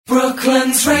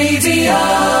Oaklands Radio.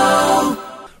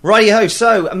 Righty-ho,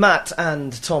 so Matt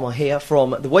and Tom are here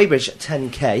from the Weybridge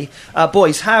 10K.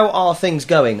 Boys, how are things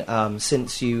going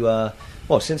since we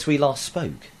last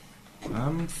spoke?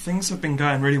 Things have been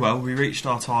going really well. We reached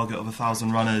our target of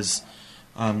 1,000 runners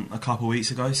a couple of weeks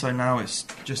ago, so now it's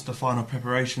just the final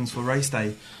preparations for race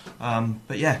day.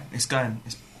 But yeah, it's going.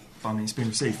 It's been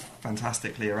received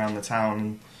fantastically around the town,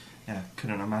 and yeah,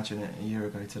 couldn't imagine it a year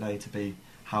ago today to be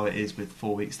how it is with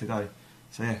 4 weeks to go.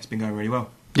 So yeah, it's been going really well.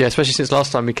 Yeah, especially since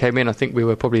last time we came in, I think we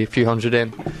were probably a few hundred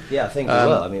in. Yeah, I think we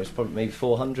were. I mean, it was probably maybe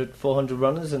 400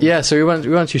 runners. And yeah, so we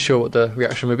weren't too sure what the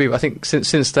reaction would be. But I think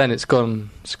since then it's gone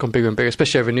bigger and bigger,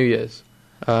 especially over New Year's.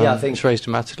 I think it's raised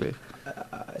dramatically.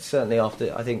 Certainly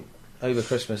after, I think over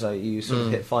Christmas, you sort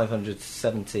of hit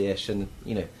 570-ish, and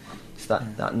it's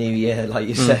that New Year, like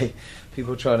you say,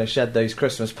 people trying to shed those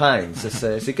Christmas pounds.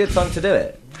 It's a good time to do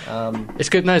it. It's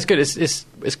good. No, it's good. It's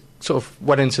sort of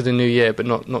well into the new year, but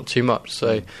not too much.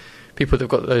 So people that've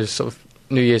got those sort of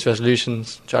New Year's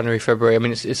resolutions, January, February. I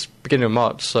mean, it's beginning of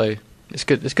March, so it's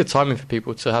good. It's good timing for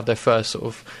people to have their first sort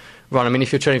of run. I mean,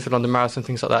 if you're training for London Marathon,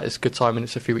 things like that, it's good timing.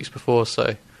 It's a few weeks before,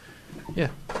 so yeah.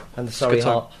 And the Surrey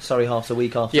half's a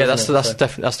week after. Yeah, that's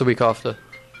the week after.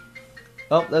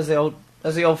 Oh, there's the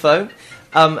old phone.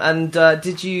 And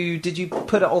did you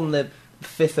put it on the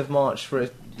 5th of March for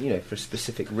a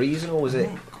specific reason, or was it?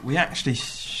 We actually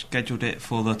scheduled it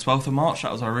for the 12th of March.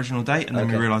 That was our original date, and then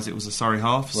we realised it was the Surrey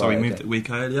Half, so we moved it a week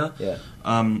earlier. Yeah.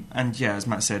 And yeah, as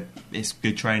Matt said, it's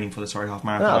good training for the Surrey Half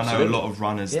Marathon. I know a lot of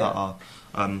runners that are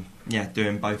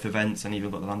doing both events, and even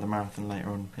got the London Marathon later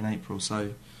on in April.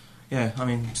 So yeah, I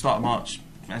mean, start of March,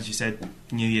 as you said,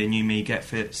 New Year, New Me, Get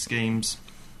Fit schemes.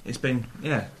 It's been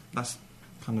that's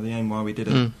kind of the aim why we did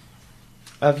it.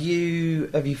 Have you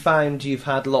found you've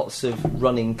had lots of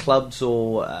running clubs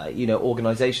or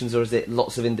organisations, or is it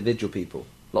lots of individual people?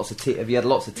 Have you had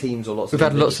lots of teams or lots? We've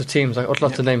had lots of teams. I'd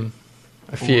love to name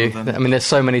a few. I mean, there's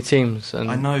so many teams. And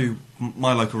I know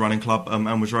my local running club,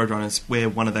 Elmwood Road Runners. We're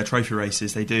one of their trophy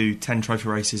races. They do 10 trophy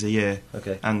races a year.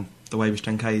 Okay. And the Weybridge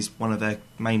 10K is one of their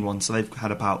main ones. So they've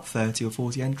had about 30 or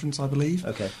 40 entrants, I believe.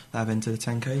 Okay. That have entered the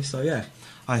 10K. So yeah,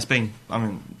 it's been. I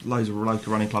mean, loads of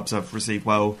local running clubs have received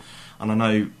well. And I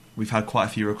know we've had quite a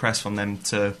few requests from them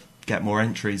to get more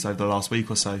entries over the last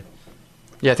week or so.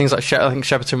 Yeah, things like I think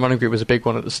Shepperton Running Group was a big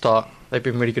one at the start. They've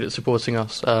been really good at supporting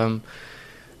us. There's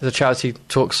a charity,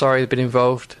 Talk Sorry, they've been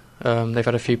involved. They've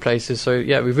had a few places. So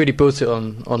yeah, we've really built it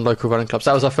on local running clubs.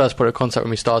 That was our first point of contact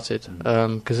when we started,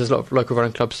 because there's a lot of local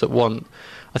running clubs that want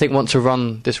to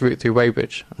run this route through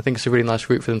Weybridge. I think it's a really nice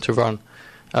route for them to run,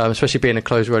 especially being a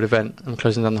closed road event and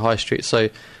closing down the high street. So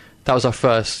that was our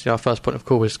first point of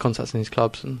call, was contacting these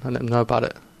clubs and let them know about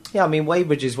it. Yeah, I mean,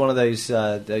 Weybridge is one of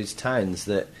those towns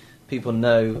that people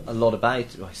know a lot about.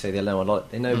 I say they know a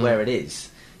lot. They know where it is.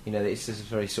 It's just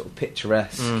very sort of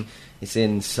picturesque. It's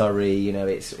in Surrey.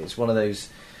 It's one of those,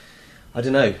 I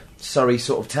don't know, Surrey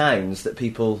sort of towns that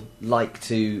people like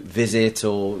to visit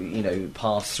or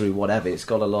pass through. Whatever. It's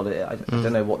got a lot of. I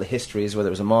don't know what the history is, whether it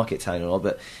was a market town or not,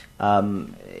 but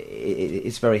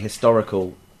it's very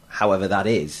historical. However that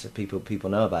is, people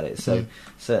know about it. So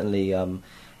certainly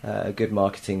a good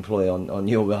marketing ploy on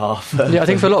your behalf. Yeah, I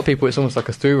think for a lot of people it's almost like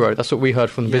a through road. That's what we heard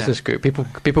from the business group.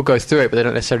 People go through it, but they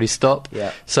don't necessarily stop.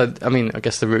 Yeah. So I mean, I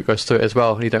guess the route goes through it as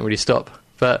well, and you don't really stop.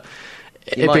 But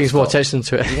it brings more attention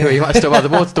to it. You might stop.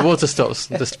 The water stops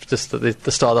just at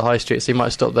the start of the high street, so you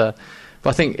might stop there. But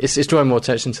I think it's drawing more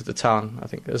attention to the town. I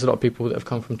think there's a lot of people that have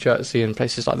come from Chertsey and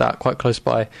places like that, quite close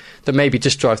by, that maybe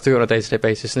just drive through on a day-to-day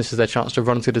basis, and this is their chance to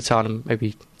run through the town and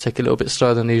maybe take it a little bit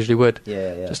slower than they usually would,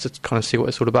 just to kind of see what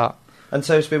it's all about. And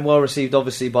so it's been well received,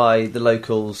 obviously, by the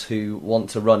locals who want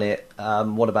to run it.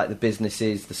 What about the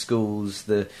businesses, the schools,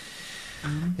 the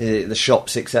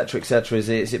shops, etc., etc.? Has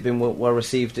it been well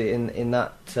received in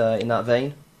that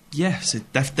vein? Yes,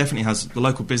 it definitely has. The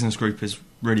local business group is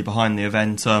really behind the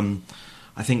event.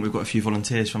 I think we've got a few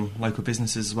volunteers from local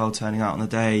businesses as well turning out on the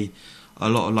day. A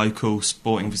lot of local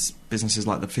sporting businesses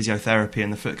like the physiotherapy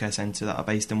and the foot care centre that are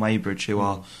based in Weybridge, who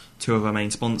are two of our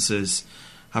main sponsors,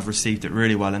 have received it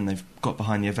really well, and they've got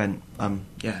behind the event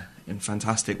in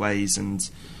fantastic ways,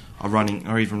 and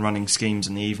are even running schemes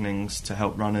in the evenings to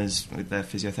help runners with their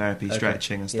physiotherapy,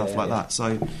 stretching and stuff like that.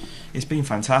 So it's been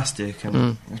fantastic,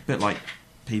 and it's a bit like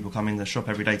people come in the shop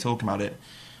every day talking about it.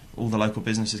 All the local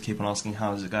businesses keep on asking,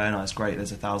 how's it going? Oh, it's great,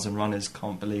 there's 1,000 runners,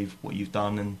 can't believe what you've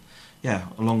done. And yeah,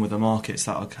 along with the markets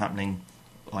that are happening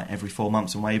like every 4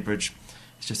 months in Weybridge,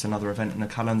 it's just another event in the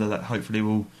calendar that hopefully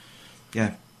will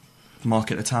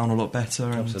market the town a lot better.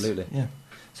 And, absolutely. Yeah.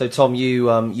 So Tom, you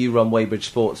run Weybridge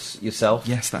Sports yourself.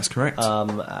 Yes, that's correct.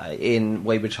 In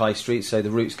Weybridge High Street, so the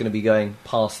route's going to be going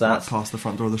past that. Right past the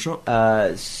front door of the shop.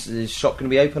 Is the shop going to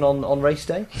be open on race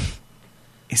day?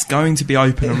 It's going to be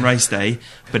open on race day,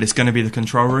 but it's going to be the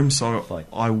control room, so Fine.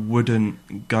 I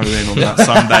wouldn't go in on that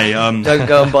Sunday. Don't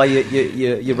go and buy your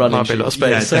running Might be a lot of shoes.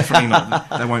 Yeah, space. definitely not.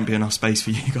 There won't be enough space for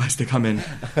you guys to come in.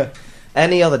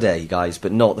 Any other day, guys,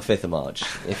 but not the 5th of March.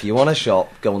 If you want to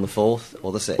shop, go on the 4th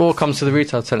or the 6th. Or come to the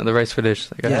retail tent at the Race Village.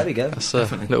 There we go. That's a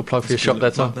Definitely. little plug for your That's a shop there,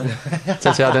 good Tom. plug there.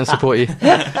 Tell you I don't support you.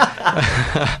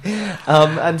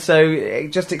 And so,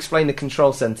 just explain the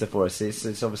control centre for us.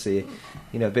 It's obviously,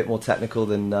 a bit more technical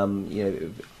than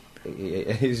You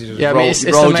just Yeah, I mean, it's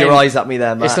rolled the your main- eyes at me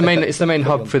there, Matt. It's the main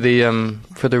hub for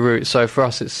the route. So for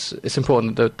us, it's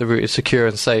important that the route is secure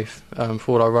and safe for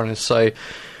all our runners. So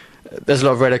there's a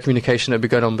lot of radio communication that will be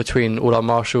going on between all our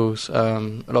marshals, a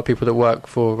lot of people that work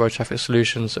for Road Traffic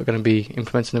Solutions that are going to be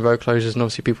implementing the road closures, and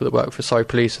obviously people that work for Surrey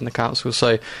Police and the council.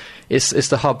 So it's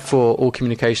the hub for all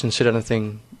communication should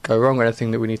anything go wrong or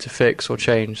anything that we need to fix or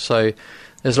change. So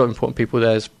there's a lot of important people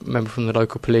there. There's a member from the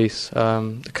local police,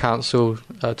 the council.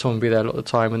 Tom will be there a lot of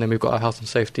the time, and then we've got our health and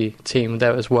safety team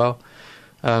there as well.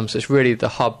 So it's really the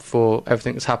hub for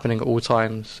everything that's happening at all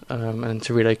times, and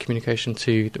to relay communication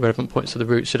to the relevant points of the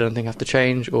route should anything have to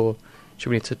change, or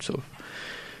should we need to sort of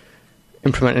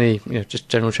implement any just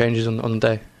general changes on the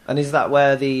day. And is that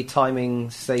where the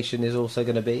timing station is also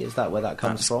going to be? Is that where that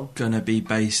comes That's from? going to be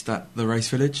based at the Race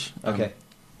Village. Okay.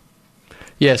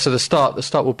 Yeah, so the start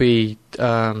will be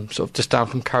sort of just down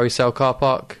from Carrysale car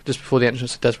park, just before the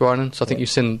entrance to Desborough Island. So I think you've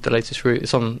seen the latest route.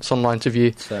 It's online to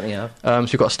view. Certainly have. So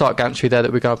you've got a start gantry there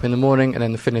that we go up in the morning, and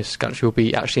then the finish gantry will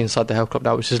be actually inside the health club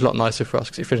now, which is a lot nicer for us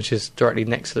because it finishes directly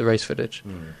next to the race village.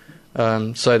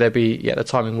 So there'll be the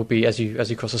timing will be as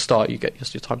you cross the start, you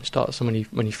get your time to start. So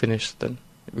when you finish, then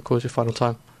it records your final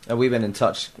time. And we've been in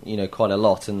touch, quite a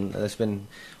lot, and there's been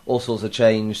all sorts of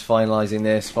change, finalising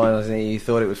this, finalising that. You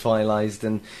thought it was finalised,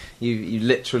 and you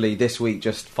literally this week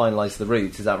just finalised the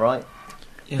route. Is that right?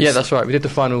 Yes. Yeah, that's right. We did the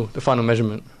final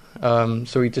measurement.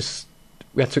 So we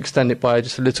had to extend it by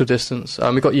just a little distance.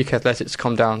 We got UK Athletics to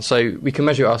come down, so we can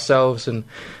measure it ourselves and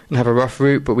have a rough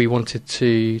route. But we wanted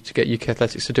to get UK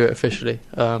Athletics to do it officially.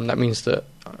 That means that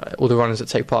all the runners that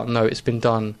take part know it's been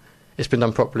done. It's been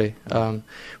done properly. We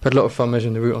had a lot of fun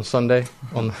measuring the route on Sunday.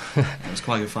 It was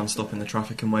quite good fun stopping the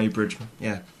traffic in Weybridge.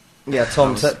 Yeah. Yeah,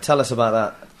 Tom, That was- tell us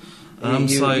about that.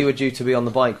 You were due to be on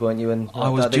the bike, weren't you? And I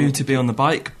was that due didn't- to be on the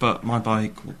bike, but my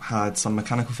bike had some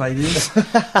mechanical failures.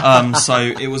 So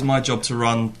it was my job to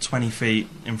run 20 feet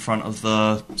in front of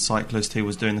the cyclist who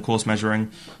was doing the course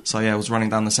measuring. So yeah, I was running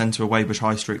down the centre of Weybridge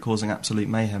High Street causing absolute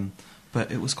mayhem.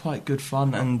 But it was quite good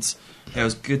fun, and it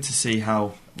was good to see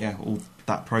how all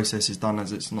that process is done,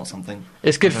 as it's not something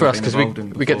It's good I've for ever us been because involved in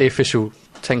we get the before. official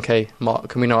 10k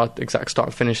mark, and we know our exact start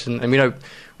and finish, and we know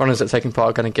runners that are taking part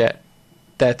are going to get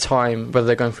their time, whether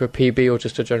they're going for a PB or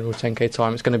just a general 10k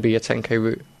time. It's going to be a 10k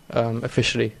route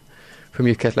officially from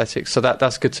UK Athletics, so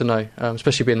that's good to know,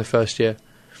 especially being the first year.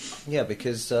 Yeah,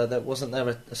 because there wasn't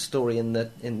there a story in the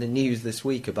news this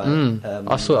week about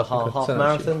I saw the that. I think I half said that,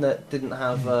 marathon that didn't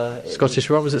have Scottish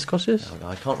run, was it Scottish?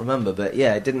 I can't remember, but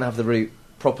yeah, it didn't have the route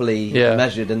properly Yeah.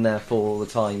 measured, and therefore all the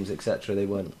times, etc., they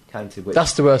weren't counted. Which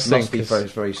That's the worst thing. must be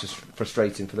 'cause- very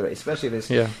frustrating for the especially if it's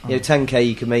Yeah. 10k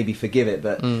you can maybe forgive it,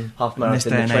 but half In this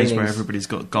marathon day the and age where training's- everybody's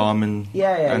got Garmin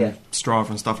Yeah, and Strava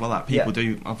and stuff like that, people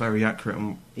Yeah. are very accurate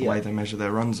in the Yeah. way they measure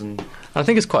their runs. And I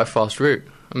think it's quite a fast route.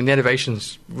 I mean, the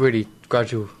elevation's really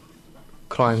gradual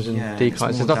climbs and Yeah,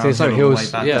 declines. it's There's more no downhill on the hills.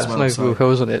 way back Yeah, as there's well, no so- real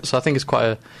hills on it. So I think it's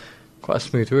quite a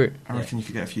smooth route. I reckon you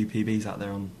could get a few PBs out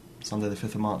there on Sunday the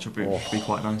 5th of March. It would be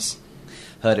quite nice.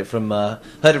 Heard it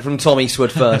from Tom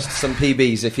Eastwood first. Some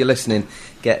PBs, if you're listening,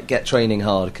 get training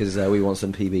hard because we want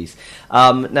some PBs.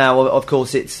 Now, of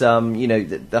course, it's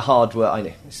the hard work. I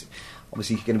know it's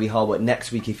obviously going to be hard work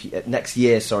next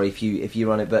year. Sorry, if you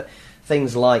run it, but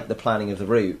things like the planning of the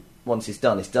route, once it's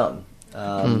done, it's done.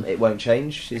 It won't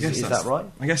change. Is that right?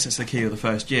 I guess it's the key of the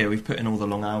first year. We've put in all the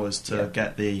long hours to Yeah.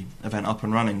 get the event up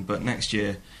and running, but next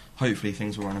year, hopefully,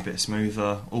 things will run a bit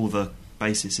smoother. All the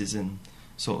basis is in.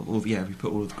 We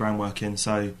put all the groundwork in.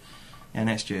 So,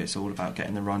 next year it's all about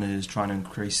getting the runners, trying to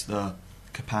increase the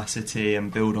capacity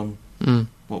and build on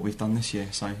what we've done this year.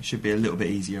 So it should be a little bit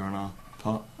easier on our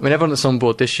part. I mean, everyone that's on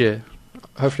board this year,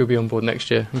 hopefully will be on board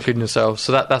next year, including yourselves.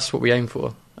 So that's what we aim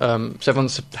for. So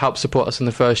everyone's helped support us in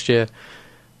the first year.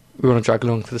 We want to drag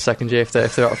along for the second year if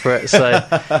they're up for it. So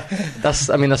that's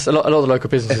a lot of the local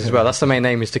businesses as well. That's the main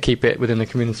aim, is to keep it within the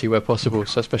community where possible.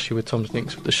 So especially with Tom's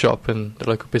links with the shop and the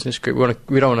local business group,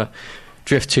 we don't want to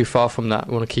drift too far from that.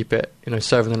 We want to keep it,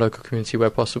 serving the local community where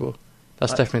possible.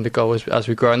 That's definitely the goal as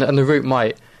we grow, and the route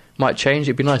might change.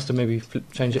 It'd be nice to maybe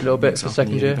change it a little bit for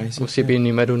second year. Obviously, it'd be a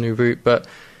new medal, new route, but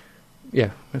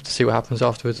yeah, we have to see what happens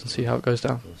afterwards and see how it goes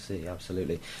down. We'll see,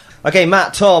 absolutely. Okay,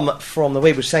 Matt, Tom from the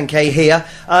Weybridge 10K here.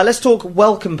 Let's talk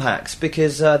welcome packs,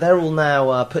 because they're all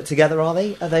now put together, are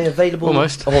they? Are they available?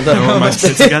 Almost. They're almost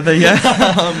put together, yeah.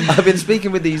 I've been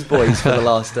speaking with these boys for the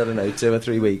last, 2 or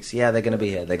 3 weeks. Yeah, they're going to be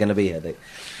here. They're going to be here.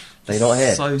 They're not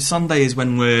here. So Sunday is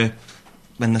when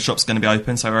the shop's going to be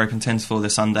open, so we're open 10 to 4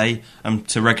 this Sunday.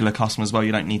 To regular customers as well,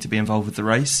 you don't need to be involved with the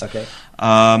race. Okay.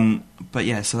 But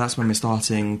yeah, so that's when we're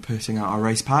starting putting out our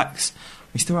race packs.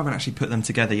 We still haven't actually put them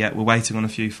together yet. We're waiting on a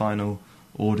few final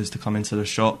orders to come into the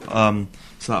shop. So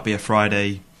that'll be a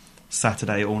Friday,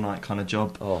 Saturday, all-night kind of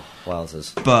job. Oh,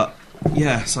 wowzers. But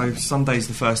yeah, so Sunday's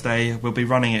the first day. We'll be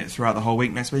running it throughout the whole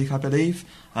week next week, I believe.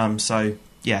 So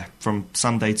yeah, from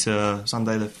Sunday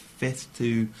the 5th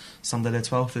to Sunday the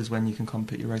 12th is when you can come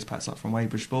pick your race packs up from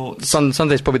Weybridge Sports.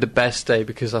 Sunday's probably the best day,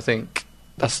 because I think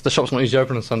the shop's not usually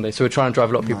open on Sunday, so we're trying to drive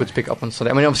a lot of people to pick up on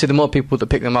Sunday. I mean, obviously, the more people that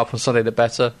pick them up on Sunday, the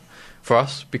better for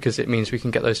us, because it means we can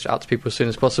get those out to people as soon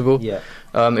as possible. Yeah.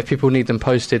 If people need them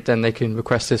posted, then they can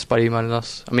request this by emailing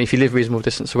us. I mean, if you live reasonable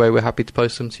distance away, we're happy to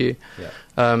post them to you. Yeah.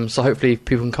 So hopefully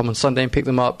people can come on Sunday and pick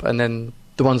them up, and then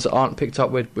the ones that aren't picked up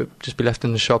would just be left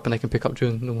in the shop, and they can pick up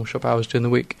during normal shop hours during the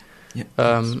week. Yep.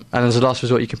 And as a last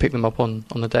resort, you can pick them up on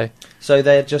the day. So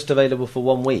they're just available for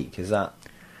 1 week, is that?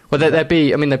 Well, they'd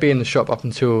be in the shop up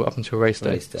until race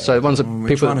day. So ones that we're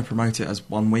people trying to promote it as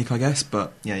 1 week, I guess.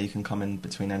 But yeah, you can come in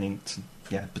between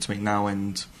now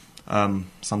and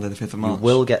Sunday the 5th of March. You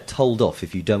will get told off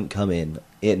if you don't come in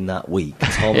that week.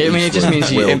 Tom it just means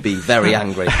will be very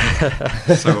angry.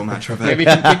 So will Matt Trevor. Maybe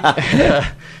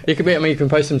you can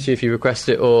post them to you if you request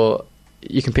it, or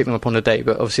you can pick them up on the day.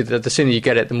 But obviously, the sooner you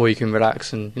get it, the more you can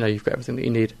relax, and you've got everything that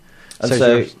you need. And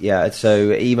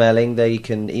so emailing, they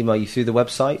can email you through the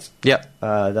website. Yep.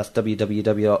 That's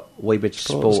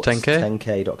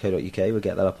www.weybridgesports10k.co.uk. We'll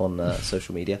get that up on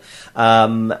social media.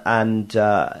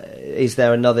 Is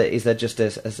there just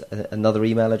another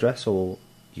email address, or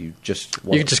you just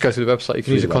you can just go through the website. You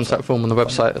can use a contact form on the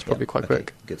website. That's probably quite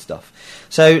quick. Good stuff.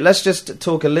 So let's just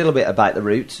talk a little bit about the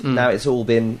route. Now it's all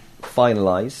been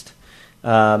finalised.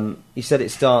 You said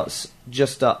it starts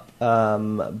just up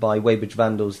by Weybridge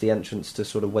Vandals, the entrance to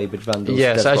sort of Weybridge Vandals.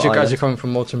 Yeah, so as you're coming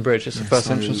from Moulton Bridge, it's the first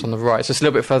entrance on the right. So it's a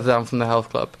little bit further down from the health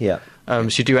club. Yeah. So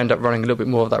you do end up running a little bit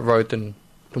more of that road than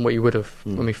what you would have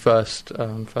when we first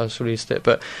released it.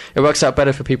 But it works out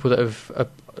better for people that have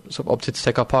sort of opted to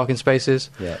take our parking spaces.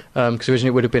 Yeah. Because originally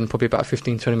it would have been probably about a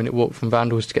 15-20 minute walk from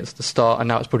Vandals to get to the start, and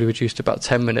now it's probably reduced to about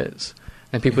 10 minutes.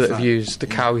 And people that have used the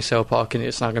Cowie Sale parking,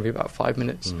 it's now going to be about 5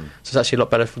 minutes. So it's actually a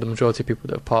lot better for the majority of people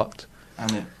that have parked.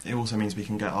 And it also means we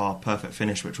can get our perfect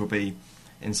finish, which will be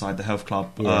inside the health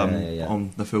club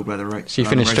on the field where the race. So you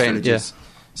finish straight,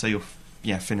 So you'll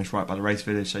finish right by the race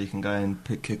village, so you can go and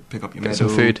pick up your medal, some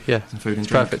food, some food and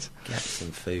drink. Perfect. Get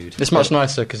some food. It's much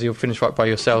nicer because you'll finish right by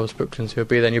yourselves, Brooklands, who'll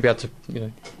be there, and you'll be able to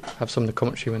have some of the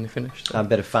commentary when they finish. So. And a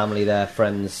bit of family there,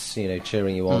 friends,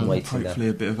 cheering you on, waiting there. Hopefully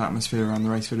a bit of atmosphere around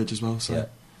the race village as well. So.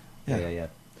 Yeah.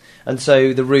 And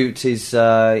so the route is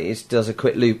does a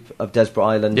quick loop of Desborough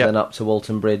Island, then up to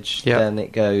Walton Bridge, then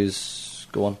it goes.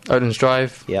 Go on. Oatlands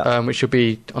Drive, which will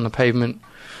be on the pavement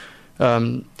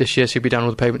this year. So you'll be down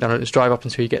all the pavement down Oatlands Drive up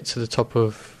until you get to the top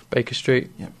of Baker Street.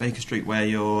 Yeah, Baker Street, where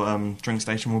your drink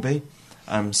station will be.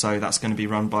 So that's going to be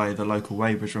run by the local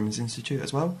Weybridge Women's Institute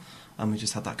as well. We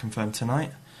just had that confirmed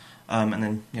tonight. And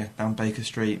then, down Baker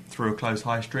Street through a closed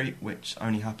high street, which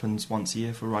only happens once a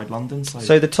year for Ride London.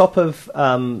 So the top of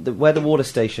where the water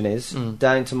station is,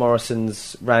 down to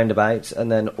Morrison's roundabout,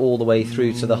 and then all the way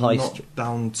through to the high street.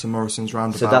 Down to Morrison's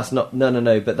roundabout. So that's not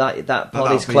no. But that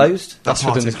part is closed. That's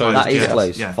within the closed. That is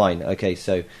closed. Yeah. Fine. Okay.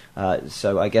 So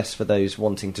I guess for those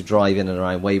wanting to drive in and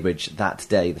around Weybridge that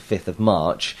day, the 5th of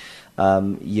March,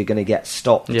 you're going to get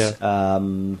stopped. Yeah.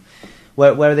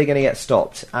 Where are they going to get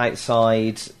stopped?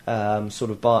 Outside,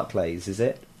 sort of Barclays, is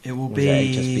it? It will be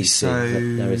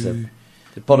there is the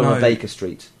bottom of Baker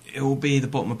Street. It will be the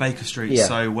bottom of Baker Street. Yeah.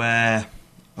 So where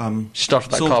just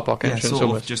after that car park entrance,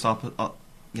 sort of just up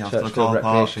after the car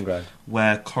park, ground.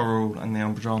 Where Coral and the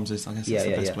Umbridge Arms is. I guess that's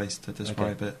the best place to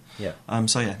describe it. Yeah.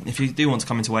 If you do want to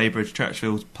come into Weybridge,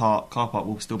 Churchfield Park car park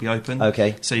will still be open.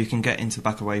 Okay. So you can get into the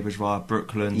back of Weybridge via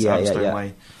Brooklands, Amstone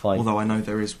Way. Fine. Although I know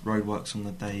there is roadworks on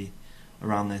the day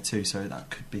around there too, so that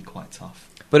could be quite tough.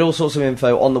 But all sorts of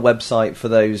info on the website for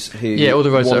those who all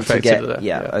the roads want are affected to get. there.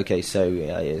 Yeah, okay, so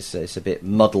it's a bit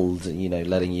muddled,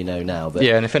 letting you know now. But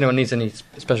and if anyone needs any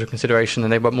special consideration, then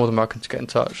they're more than welcome to get in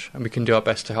touch, and we can do our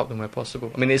best to help them where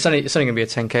possible. I mean, it's only going to be a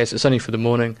 10k, so it's only for the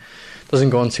morning. It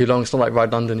doesn't go on too long. It's not like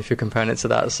Ride London if you're comparing it to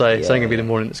that. So it's only going to be the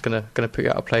morning that's going to put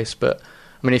you out of place. But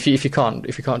I mean, if you can't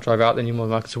drive out, then you're more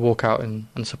than welcome to walk out and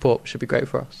support, which should be great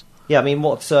for us. Yeah, I mean,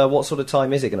 what sort of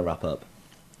time is it going to wrap up?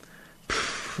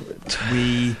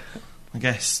 I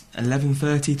guess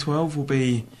 11:30,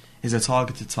 12 is a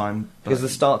targeted time. Because the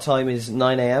start time is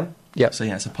 9 a.m? Yeah. So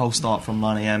it's a pole start from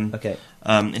 9 a.m. Okay.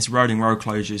 It's road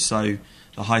closures, so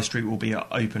the high street will be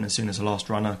open as soon as the last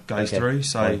runner goes through.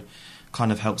 So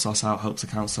kind of helps us out, helps the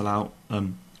council out,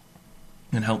 and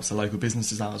helps the local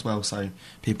businesses out as well. So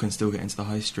people can still get into the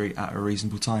high street at a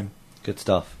reasonable time. Good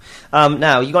stuff.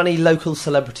 Now, you got any local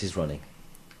celebrities running?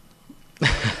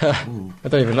 I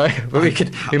don't even know, but we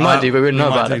might do, but we don't know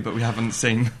about it. But we haven't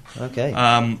seen. Okay.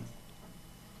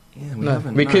 We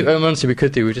haven't. We could, honestly, we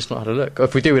could do. We've just not had a look.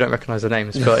 If we do, we don't recognise their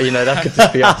names. But that could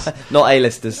just be us. Not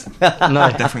A-listers.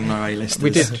 No, definitely no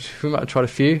A-listers. We might have tried a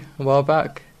few a while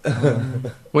back.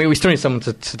 We still need someone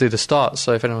to do the start.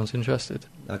 So if anyone's interested,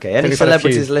 okay. Any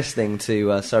celebrities listening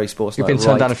to Surrey Sports Night? We've been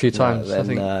turned down a few times.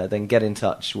 Then get in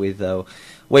touch with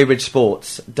Weybridge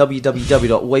Sports,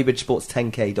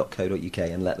 www.weybridgesports10k.co.uk,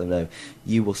 and let them know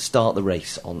you will start the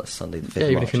race on Sunday the 5th of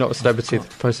March. Even if you're not a celebrity, the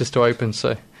post is still open,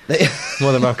 so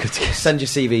more than welcome to send your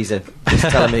CVs in.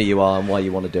 Just tell them who you are and why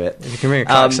you want to do it. If you can ring a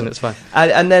klaxon, it's fine.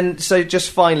 And then, so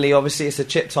just finally, obviously it's a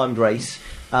chip-timed race.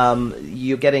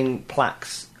 You're getting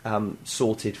plaques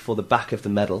sorted for the back of the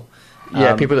medal.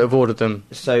 People that have ordered them.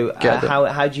 So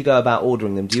how do you go about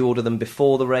ordering them? Do you order them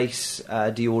before the race?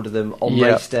 Do you order them on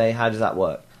race day? How does that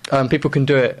work? People can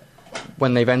do it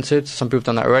when they've entered. Some people have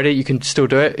done that already. You can still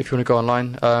do it if you want to go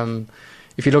online.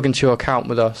 If you log into your account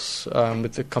with us,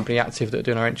 with the company Active that are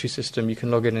doing our entry system, you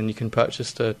can log in and you can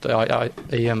purchase the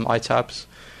iTabs.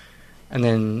 And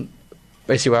then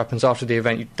basically what happens after the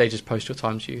event, they just post your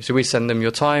time to you. So we send them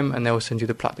your time and they'll send you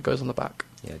the plaque that goes on the back.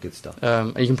 Yeah, good stuff.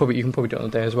 And you can probably do it on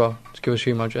the day as well. Just give us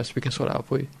your email address, we can sort it out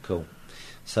for you. Cool.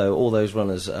 So all those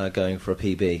runners going for a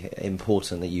PB,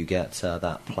 important that you get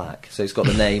that plaque. So it's got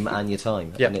the name and your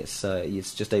time, and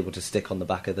it's just able to stick on the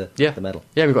back of the medal.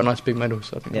 Yeah, we've got a nice big medal,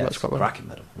 so I think that's quite well. Cracking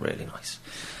medal, really nice.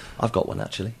 I've got one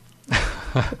actually.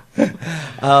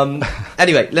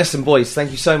 Anyway, listen, boys,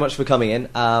 thank you so much for coming in.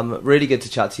 Really good to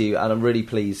chat to you, and I'm really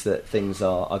pleased that things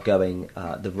are going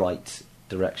the right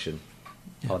direction.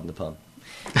 Pardon the pun.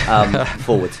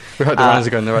 Forwards. We hope the runners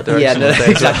are going in the right direction. Yeah, no,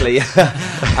 exactly.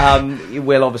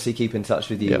 We'll obviously keep in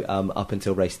touch with you up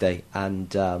until race day,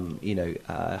 and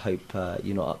I hope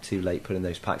you're not up too late putting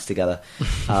those packs together.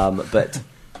 But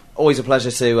always a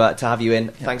pleasure to have you in.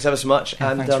 Thanks ever so much,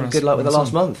 and good luck with the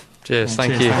last month. Cheers,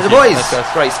 thank you. The boys,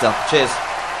 great stuff. Cheers.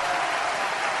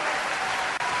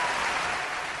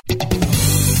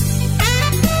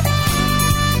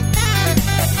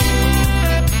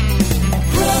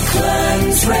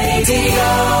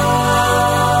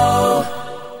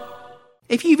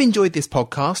 If you've enjoyed this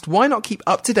podcast, why not keep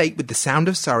up to date with the sound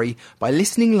of Surrey by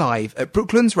listening live at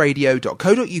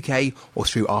brooklandsradio.co.uk or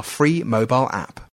through our free mobile app.